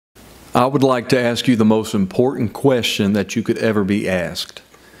I would like to ask you the most important question that you could ever be asked.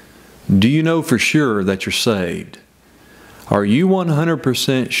 Do you know for sure that you're saved? Are you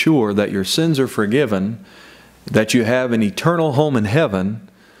 100% sure that your sins are forgiven, that you have an eternal home in heaven?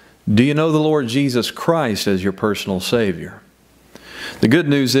 Do you know the Lord Jesus Christ as your personal Savior? The good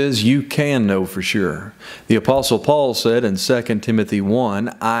news is you can know for sure. The Apostle Paul said in 2 Timothy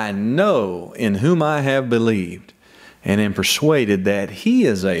 1, I know in whom I have believed, and am persuaded that He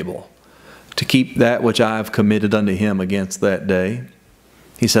is able to keep that which I have committed unto Him against that day.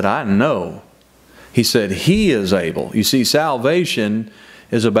 He said, I know. He said, He is able. You see, salvation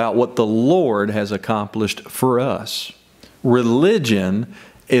is about what the Lord has accomplished for us. Religion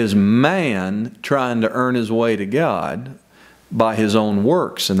is man trying to earn his way to God by his own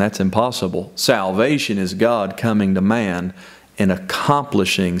works, and that's impossible. Salvation is God coming to man and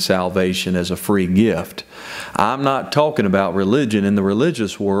accomplishing salvation as a free gift. I'm not talking about religion. In the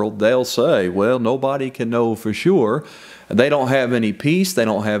religious world, they'll say, well, nobody can know for sure. They don't have any peace. They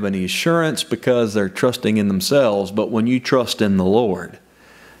don't have any assurance because they're trusting in themselves. But when you trust in the Lord,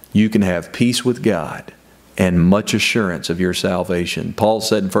 you can have peace with God and much assurance of your salvation. Paul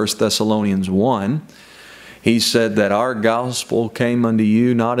said in 1 Thessalonians 1, he said that our gospel came unto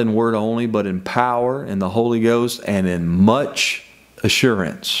you not in word only, but in power, in the Holy Ghost, and in much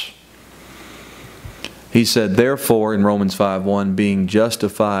assurance. He said, therefore, in Romans 5:1, being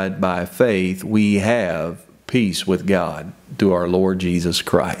justified by faith, we have peace with God through our Lord Jesus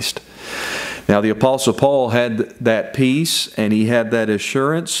Christ. Now, the Apostle Paul had that peace and he had that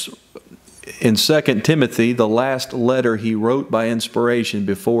assurance. In 2 Timothy, the last letter he wrote by inspiration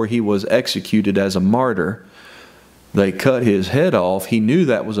before he was executed as a martyr, they cut his head off. He knew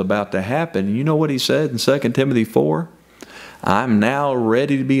that was about to happen. You know what he said in 2 Timothy 4? I'm now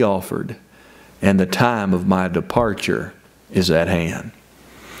ready to be offered, and the time of my departure is at hand.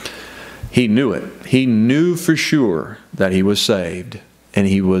 He knew it. He knew for sure that he was saved and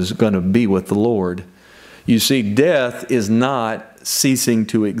he was going to be with the Lord. You see, death is not ceasing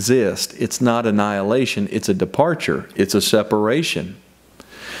to exist. It's not annihilation. It's a departure. It's a separation.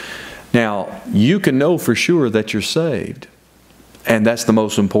 Now, you can know for sure that you're saved, and that's the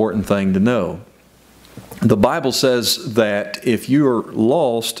most important thing to know. The Bible says that if you're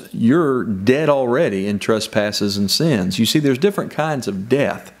lost, you're dead already in trespasses and sins. You see, there's different kinds of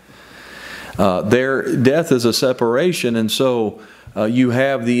death. Death is a separation, and so you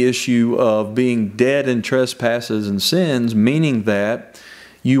have the issue of being dead in trespasses and sins, meaning that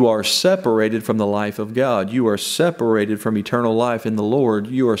you are separated from the life of God. You are separated from eternal life in the Lord.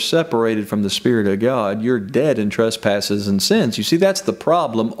 You are separated from the Spirit of God. You're dead in trespasses and sins. You see, that's the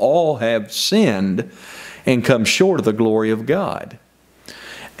problem. All have sinned and come short of the glory of God.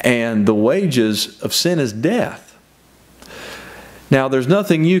 And the wages of sin is death. Now, there's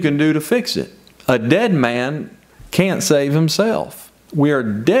nothing you can do to fix it. A dead man can't save himself. We are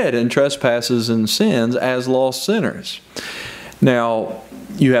dead in trespasses and sins as lost sinners. Now,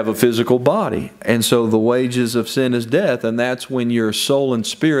 you have a physical body, and so the wages of sin is death, and that's when your soul and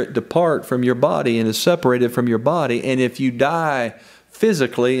spirit depart from your body and is separated from your body. And if you die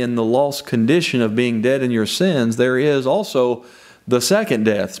physically in the lost condition of being dead in your sins, there is also the second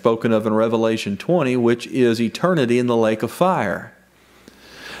death spoken of in Revelation 20, which is eternity in the lake of fire.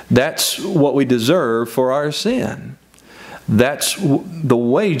 That's what we deserve for our sin. That's the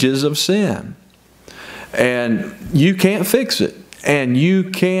wages of sin. And you can't fix it. And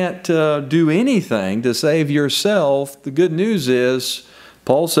you can't do anything to save yourself. The good news is,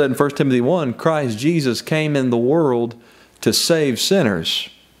 Paul said in 1 Timothy 1, Christ Jesus came in the world to save sinners.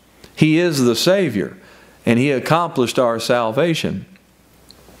 He is the Savior, and He accomplished our salvation.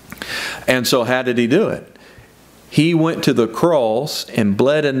 And so how did He do it? He went to the cross and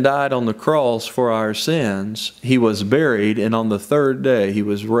bled and died on the cross for our sins. He was buried, and on the third day He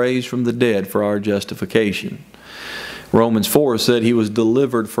was raised from the dead for our justification. Romans 4 said He was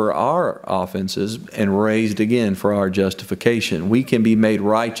delivered for our offenses and raised again for our justification. We can be made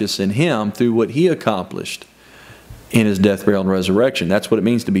righteous in Him through what He accomplished in His death, burial, and resurrection. That's what it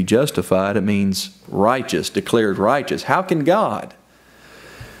means to be justified. It means righteous, declared righteous. How can God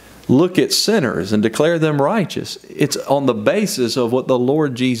look at sinners and declare them righteous? It's on the basis of what the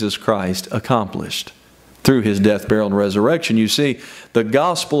Lord Jesus Christ accomplished through His death, burial, and resurrection. You see, the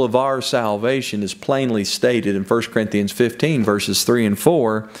gospel of our salvation is plainly stated in 1 Corinthians 15, verses 3 and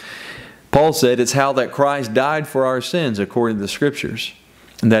 4. Paul said it's how that Christ died for our sins according to the Scriptures,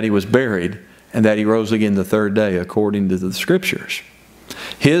 and that He was buried, and that He rose again the third day according to the Scriptures.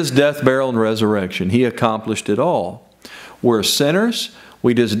 His death, burial, and resurrection, He accomplished it all. We're sinners.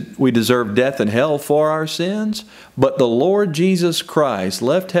 We deserve death and hell for our sins, but the Lord Jesus Christ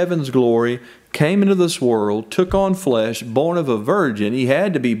left heaven's glory, came into this world, took on flesh, born of a virgin. He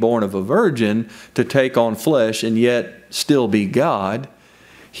had to be born of a virgin to take on flesh and yet still be God.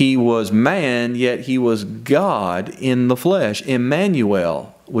 He was man, yet He was God in the flesh,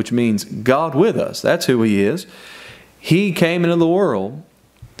 Emmanuel, which means God with us. That's who He is. He came into the world.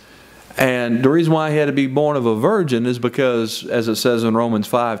 And the reason why He had to be born of a virgin is because, as it says in Romans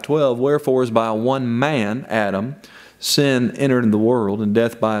 5:12, wherefore as by one man, Adam, sin entered into the world, and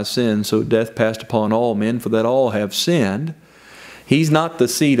death by sin, so death passed upon all men, for that all have sinned. He's not the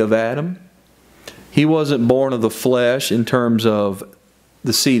seed of Adam. He wasn't born of the flesh in terms of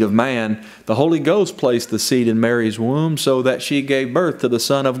the seed of man. The Holy Ghost placed the seed in Mary's womb so that she gave birth to the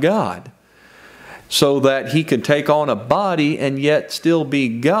Son of God, so that He could take on a body and yet still be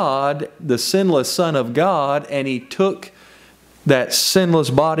God, the sinless Son of God, and He took that sinless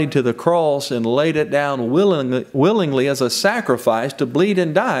body to the cross and laid it down willingly as a sacrifice to bleed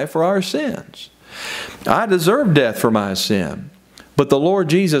and die for our sins. I deserve death for my sin, but the Lord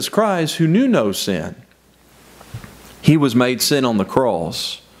Jesus Christ, who knew no sin, He was made sin on the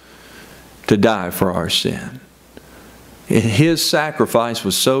cross to die for our sin. And His sacrifice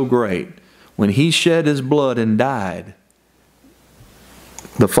was so great. When He shed His blood and died,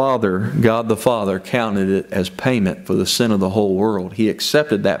 the Father, God the Father, counted it as payment for the sin of the whole world. He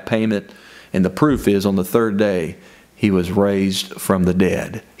accepted that payment, and the proof is on the third day He was raised from the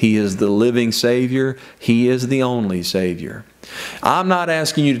dead. He is the living Savior. He is the only Savior. I'm not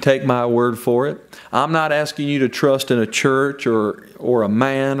asking you to take my word for it. I'm not asking you to trust in a church or a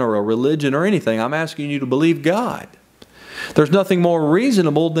man or a religion or anything. I'm asking you to believe God. There's nothing more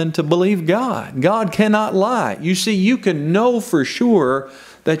reasonable than to believe God. God cannot lie. You see, you can know for sure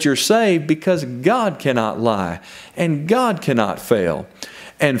that you're saved because God cannot lie and God cannot fail.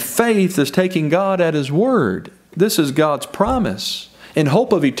 And faith is taking God at His word. This is God's promise in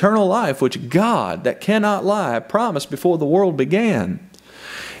hope of eternal life, which God, that cannot lie, promised before the world began.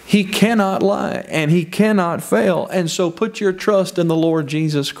 He cannot lie and He cannot fail. And so put your trust in the Lord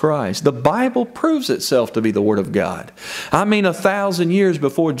Jesus Christ. The Bible proves itself to be the Word of God. I mean, 1,000 years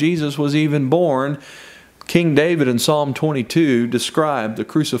before Jesus was even born, King David in Psalm 22 described the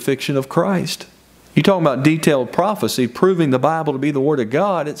crucifixion of Christ. You're talking about detailed prophecy proving the Bible to be the Word of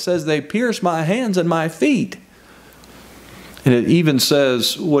God. It says, they pierced my hands and my feet. And it even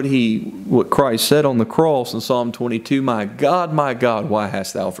says what Christ said on the cross in Psalm 22, my God, why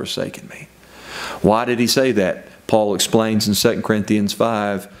hast thou forsaken me? Why did He say that? Paul explains in 2 Corinthians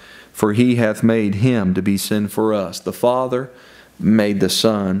 5, for He hath made Him to be sin for us. The Father made the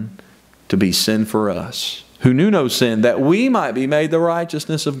Son to be sin for us, who knew no sin, that we might be made the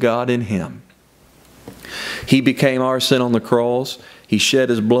righteousness of God in Him. He became our sin on the cross. He shed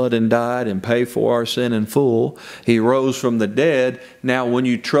His blood and died and paid for our sin in full. He rose from the dead. Now when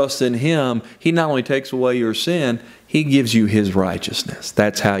you trust in Him, He not only takes away your sin, He gives you His righteousness.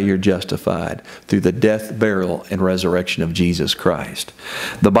 That's how you're justified, through the death, burial, and resurrection of Jesus Christ.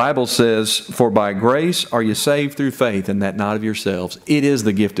 The Bible says, for by grace are you saved through faith, and that not of yourselves. It is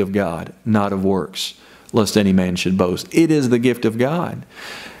the gift of God, not of works, lest any man should boast. It is the gift of God.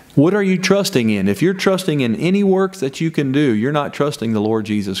 What are you trusting in? If you're trusting in any works that you can do, you're not trusting the Lord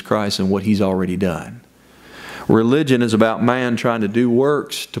Jesus Christ and what He's already done. Religion is about man trying to do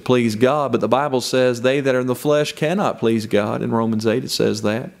works to please God, but the Bible says they that are in the flesh cannot please God. In Romans 8 it says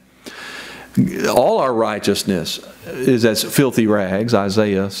that. All our righteousness is as filthy rags,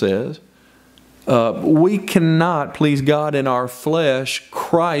 Isaiah says. We cannot please God in our flesh.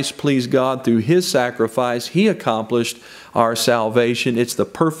 Christ pleased God through His sacrifice. He accomplished our salvation. It's the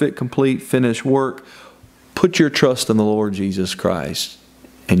perfect, complete, finished work. Put your trust in the Lord Jesus Christ,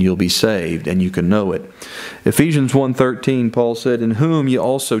 and you'll be saved, and you can know it. Ephesians 1:13, Paul said, in whom you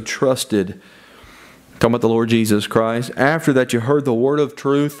also trusted, talking about the Lord Jesus Christ, after that you heard the word of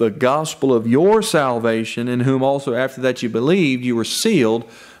truth, the gospel of your salvation, in whom also after that you believed, you were sealed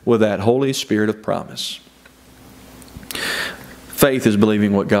with that Holy Spirit of promise. Faith is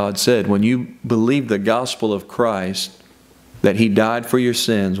believing what God said. When you believe the gospel of Christ, that He died for your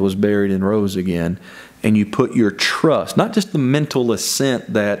sins, was buried and rose again, and you put your trust, not just the mental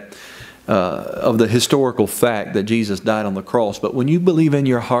assent that of the historical fact that Jesus died on the cross, but when you believe in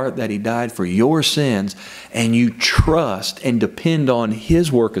your heart that He died for your sins, and you trust and depend on His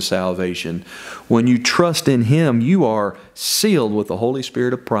work of salvation, when you trust in Him, you are sealed with the Holy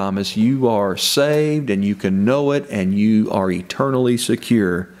Spirit of promise. You are saved, and you can know it, and you are eternally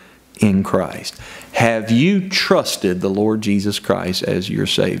secure in Christ. Have you trusted the Lord Jesus Christ as your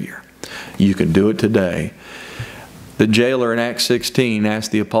Savior? You can do it today. The jailer in Acts 16 asked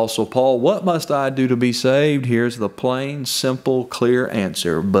the Apostle Paul, "What must I do to be saved?" Here's the plain, simple, clear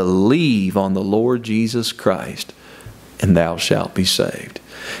answer. Believe on the Lord Jesus Christ, and thou shalt be saved.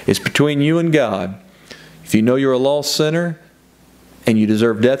 It's between you and God. If you know you're a lost sinner and you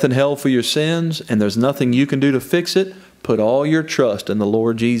deserve death and hell for your sins, and there's nothing you can do to fix it, put all your trust in the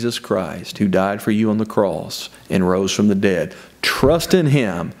Lord Jesus Christ, who died for you on the cross and rose from the dead. Trust in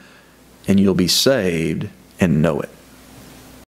Him, and you'll be saved and know it.